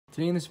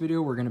Today in this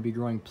video we're going to be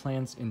growing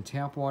plants in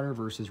tap water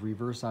versus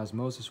reverse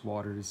osmosis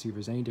water to see if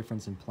there's any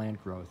difference in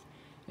plant growth.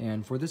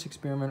 And for this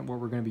experiment what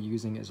we're going to be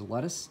using is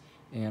lettuce,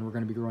 and we're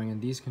going to be growing in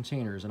these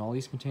containers. And all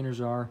these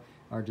containers are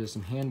just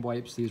some hand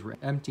wipes. These were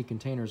empty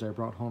containers I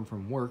brought home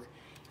from work,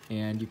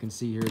 and you can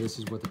see here this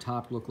is what the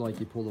top looked like.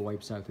 You pull the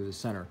wipes out through the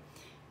center.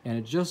 And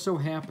it just so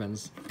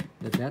happens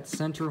that that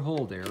center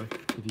hole there,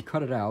 if you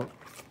cut it out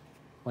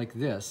like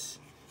this,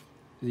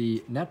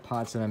 the net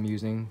pots that I'm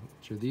using,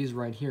 which are these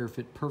right here,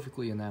 fit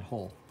perfectly in that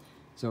hole.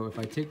 So if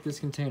I take this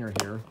container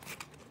here,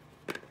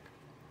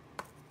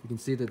 you can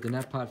see that the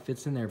net pot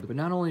fits in there, but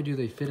not only do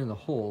they fit in the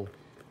hole,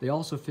 they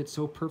also fit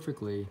so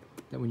perfectly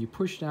that when you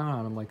push down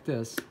on them like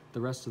this, the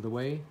rest of the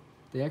way,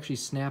 they actually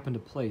snap into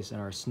place and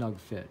are a snug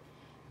fit.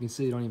 You can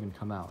see they don't even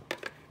come out.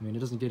 I mean, it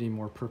doesn't get any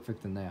more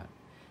perfect than that.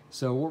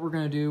 So what we're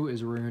going to do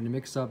is we're going to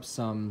mix up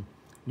some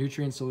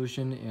nutrient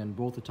solution in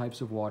both the types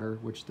of water,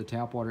 which the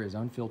tap water is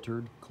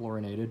unfiltered,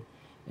 chlorinated,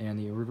 and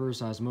the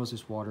reverse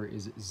osmosis water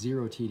is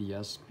 0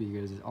 TDS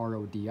because it's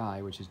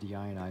RODI, which is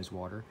de-ionized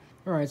water.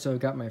 Alright, so I've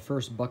got my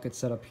first bucket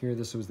set up here.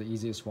 This was the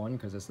easiest one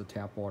because it's the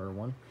tap water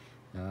one.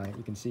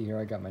 You can see here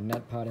I got my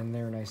net pot in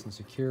there nice and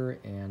secure,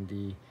 and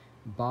the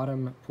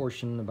bottom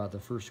portion, about the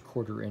first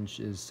quarter inch,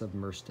 is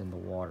submersed in the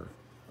water.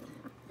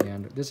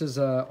 And this is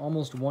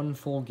almost 1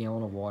 full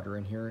gallon of water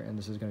in here, and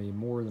this is going to be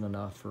more than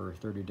enough for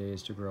 30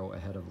 days to grow a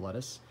head of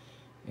lettuce.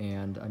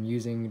 And I'm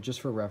using, just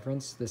for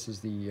reference, this is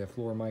the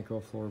Flora Micro,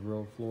 Flora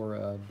Grow,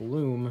 Flora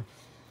Bloom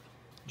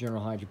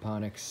General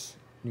Hydroponics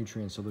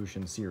Nutrient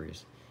Solution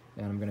Series.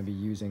 And I'm going to be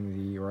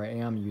using I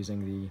am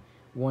using the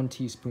 1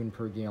 teaspoon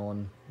per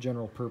gallon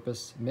general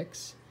purpose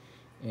mix.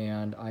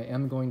 And I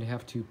am going to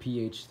have to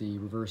pH the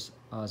reverse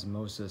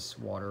osmosis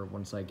water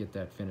once I get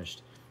that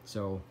finished.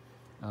 So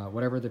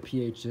whatever the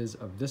pH is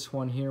of this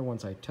one here,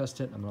 once I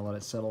test it, I'm going to let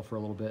it settle for a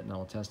little bit and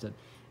I'll test it,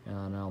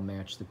 and I'll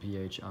match the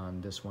pH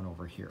on this one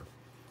over here.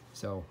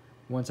 So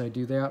once I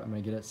do that, I'm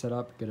going to get it set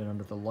up, get it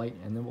under the light,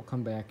 and then we'll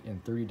come back in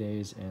 30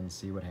 days and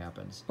see what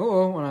happens.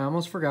 Oh, and I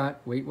almost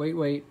forgot. Wait.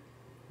 We're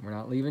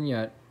not leaving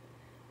yet.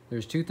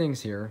 There's 2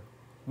 things here.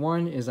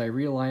 One is I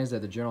realized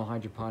that the General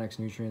Hydroponics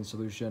Nutrient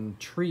Solution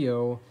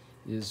Trio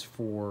is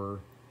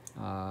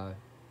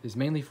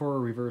mainly for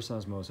reverse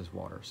osmosis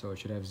water, so it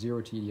should have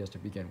 0 TDS to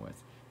begin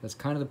with. That's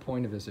kind of the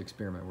point of this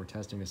experiment. We're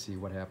testing to see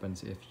what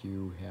happens if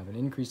you have an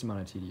increased amount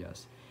of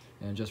TDS.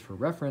 And just for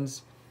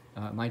reference,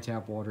 my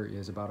tap water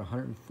is about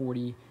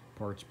 140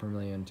 parts per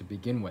million to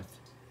begin with.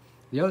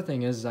 The other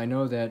thing is I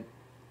know that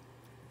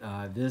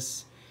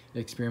this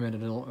experiment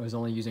is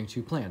only using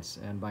 2 plants,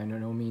 and by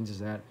no means does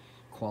that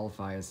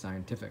qualify as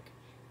scientific.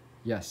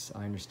 Yes,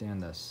 I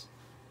understand this,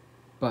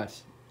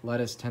 but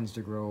lettuce tends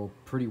to grow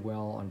pretty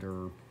well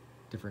under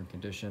different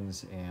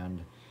conditions,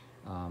 and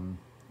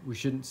we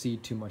shouldn't see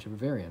too much of a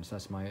variance.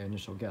 That's my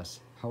initial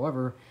guess.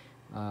 However,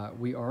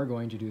 we are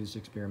going to do this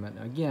experiment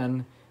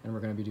again, and we're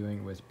going to be doing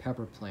it with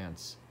pepper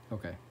plants.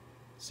 Okay,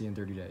 see you in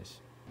 30 days.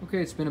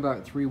 Okay, it's been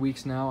about 3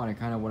 weeks now, and I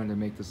kind of wanted to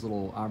make this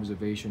little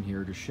observation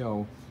here to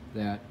show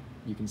that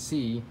you can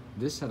see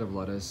this head of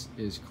lettuce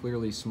is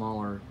clearly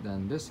smaller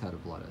than this head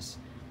of lettuce.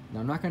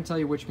 Now, I'm not going to tell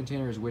you which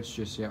container is which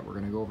just yet. We're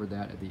going to go over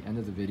that at the end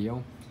of the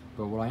video.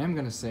 But what I am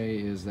going to say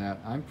is that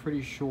I'm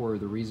pretty sure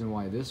the reason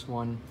why this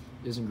one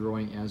isn't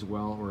growing as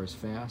well or as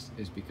fast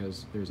is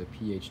because there's a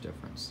pH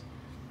difference.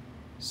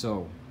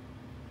 So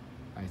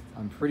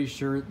I'm pretty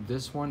sure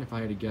this one, if I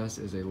had to guess,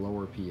 is a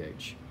lower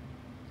pH.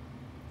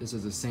 This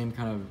is the same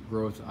kind of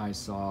growth I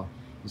saw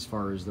as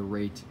far as the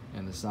rate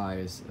and the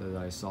size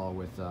that I saw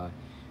with the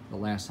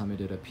last time I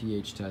did a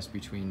pH test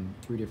between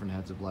 3 different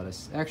heads of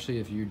lettuce. Actually,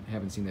 if you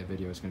haven't seen that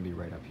video, it's going to be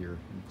right up here,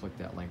 and click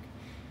that link,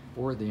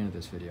 or at the end of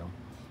this video.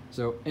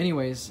 So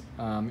anyways,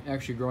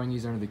 actually growing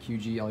these under the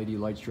QG LED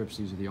light strips.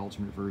 These are the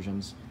ultimate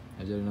versions.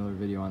 I did another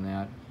video on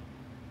that,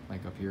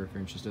 like up here if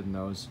you're interested in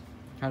those.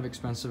 Kind of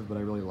expensive, but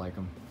I really like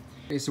them.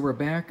 Okay, so we're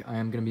back.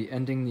 I'm going to be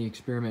ending the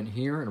experiment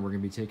here, and we're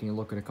going to be taking a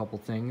look at a couple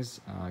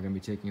things. I'm going to be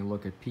taking a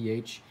look at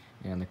pH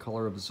and the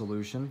color of the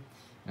solution.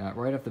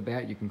 Right off the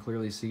bat, you can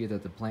clearly see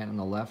that the plant on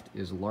the left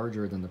is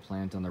larger than the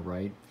plant on the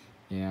right.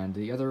 And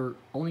the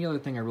only other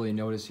thing I really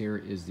notice here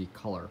is the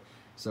color.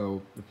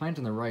 So the plant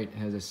on the right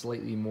has a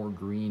slightly more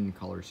green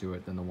color to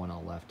it than the one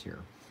on the left here.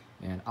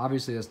 And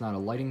obviously that's not a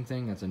lighting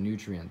thing, that's a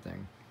nutrient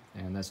thing.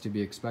 And that's to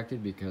be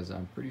expected because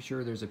I'm pretty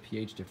sure there's a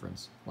pH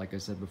difference, like I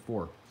said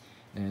before.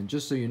 And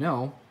just so you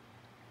know,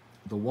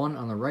 the one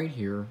on the right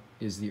here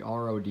is the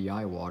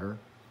RODI water,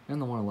 and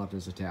the one on the left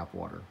is the tap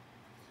water.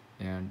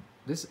 And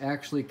this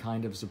actually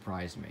kind of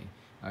surprised me.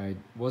 I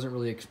wasn't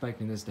really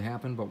expecting this to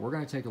happen, but we're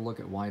going to take a look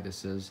at why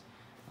this is.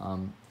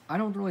 I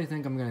don't really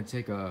think I'm going to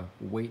take a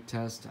weight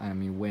test. I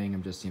mean, weighing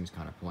them just seems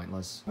kind of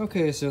pointless.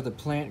 Okay, so the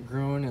plant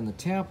grown in the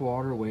tap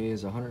water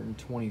weighs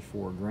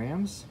 124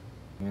 grams,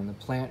 and the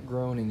plant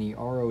grown in the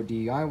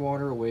RODI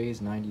water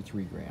weighs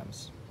 93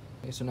 grams.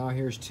 Okay, so now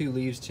here's 2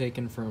 leaves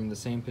taken from the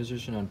same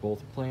position on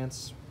both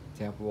plants.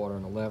 Tap water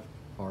on the left,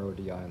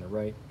 RODI on the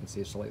right. You can see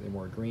it's slightly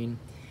more green.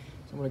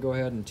 So I'm going to go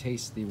ahead and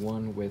taste the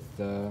one with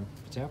the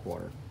tap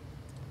water.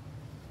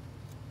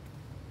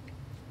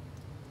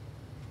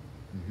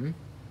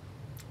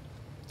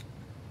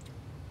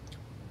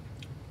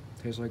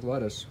 Tastes like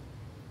lettuce.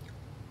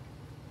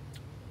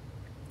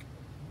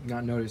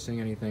 Not noticing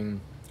anything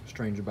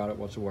strange about it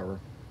whatsoever.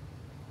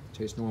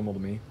 Tastes normal to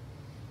me.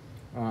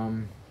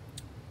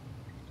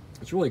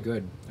 It's really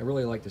good. I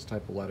really like this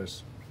type of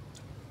lettuce.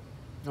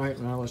 Alright,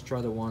 now let's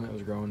try the one that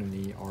was grown in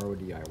the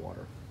RODI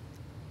water.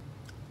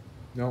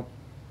 Nope.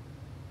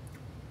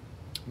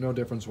 No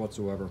difference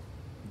whatsoever.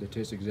 They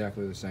taste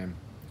exactly the same.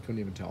 Couldn't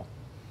even tell.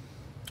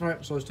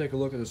 Alright, so let's take a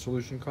look at the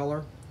solution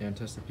color and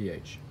test the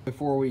pH.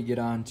 Before we get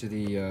on to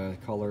the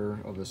color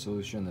of the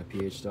solution, the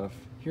pH stuff,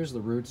 here's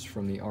the roots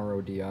from the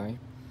RODI. You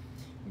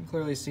can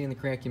clearly see in the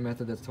kratky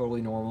method that's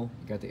totally normal.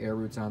 You got the air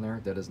roots on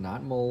there. That is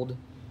not mold.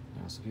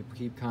 So people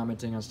keep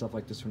commenting on stuff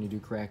like this when you do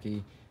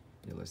kratky.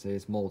 They say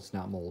it's mold. It's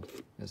not mold.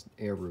 It's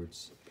air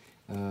roots.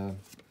 And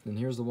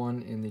here's the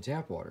one in the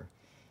tap water.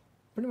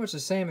 Pretty much the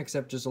same,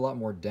 except just a lot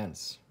more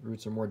dense.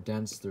 Roots are more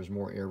dense. There's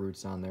more air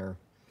roots on there.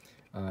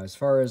 As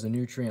far as the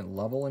nutrient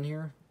level in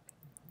here,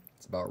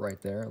 it's about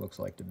right there. It looks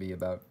like to be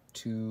about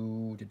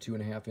 2 to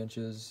 2.5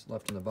 inches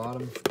left in the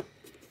bottom.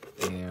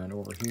 And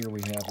over here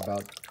we have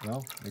about,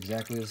 well,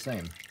 exactly the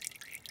same.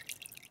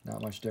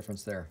 Not much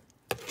difference there.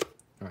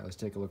 All right, let's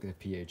take a look at the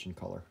pH and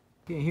color.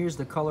 Okay, here's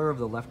the color of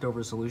the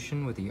leftover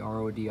solution with the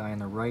RODI on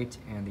the right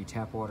and the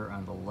tap water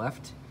on the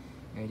left.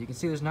 And you can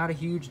see there's not a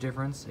huge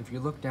difference. If you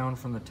look down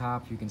from the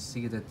top, you can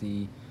see that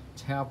the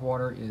tap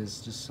water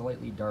is just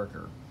slightly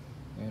darker.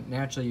 And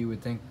naturally you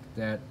would think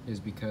that is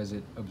because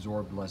it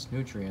absorbed less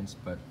nutrients,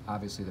 but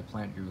obviously the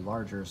plant grew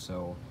larger,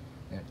 so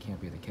that can't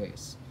be the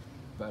case.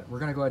 But we're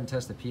gonna go ahead and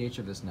test the pH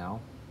of this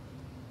now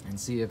and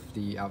see if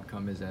the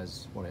outcome is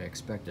as what I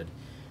expected.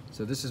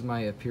 So this is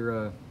my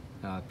Apira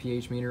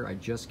pH meter. I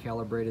just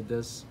calibrated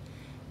this,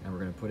 and we're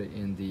gonna put it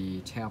in the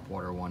tap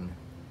water one,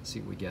 see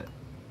what we get.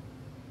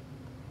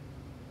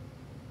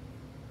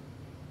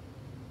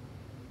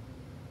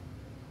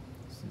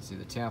 So you see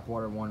the tap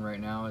water one right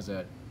now is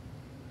at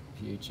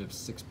pH of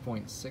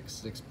 6.6,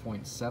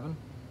 6.7. All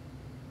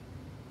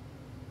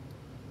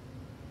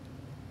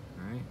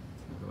right,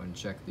 so go ahead and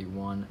check the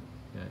one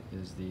that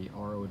is the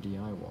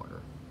RODI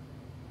water.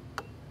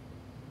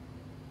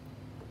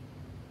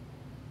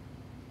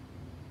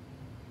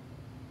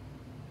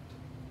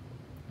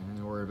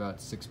 And we're about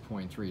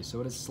 6.3,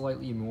 so it is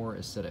slightly more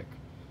acidic,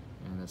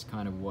 and that's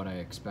kind of what I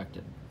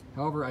expected.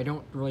 However, I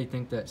don't really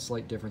think that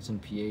slight difference in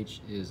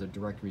pH is a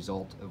direct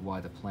result of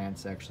why the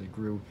plants actually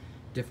grew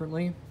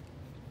differently.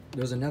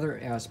 There's another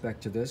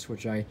aspect to this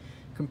which I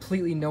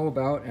completely know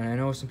about, and I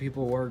know some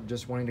people were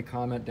just wanting to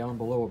comment down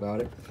below about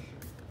it.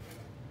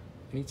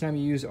 Anytime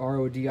you use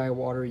RODI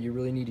water, you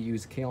really need to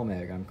use Kale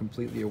Mag. I'm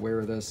completely aware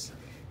of this.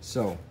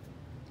 So,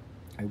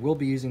 I will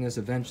be using this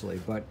eventually,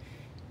 but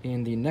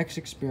in the next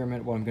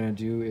experiment, what I'm going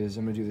to do is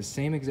I'm going to do the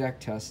same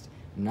exact test.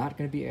 I'm not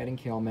going to be adding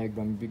Kale Mag,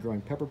 but I'm going to be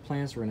growing pepper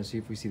plants. We're going to see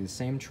if we see the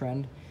same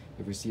trend,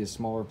 if we see a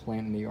smaller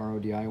plant in the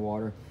RODI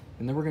water.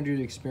 And then we're going to do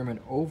the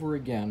experiment over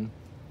again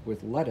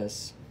with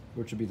lettuce,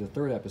 which will be the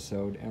third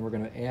episode, and we're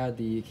going to add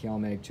the Kale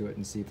Mag to it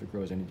and see if it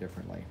grows any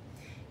differently.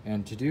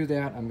 And to do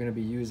that, I'm going to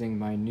be using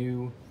my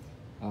new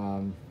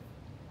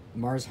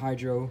Mars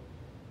Hydro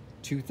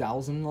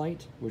 2000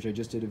 light, which I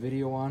just did a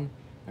video on.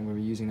 I'm going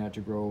to be using that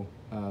to grow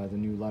the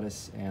new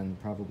lettuce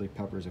and probably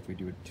peppers if we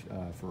do it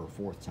for a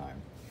fourth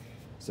time.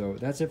 So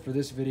that's it for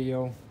this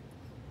video.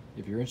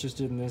 If you're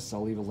interested in this,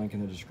 I'll leave a link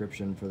in the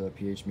description for the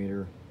pH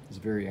meter. It's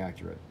very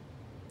accurate.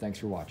 Thanks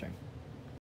for watching.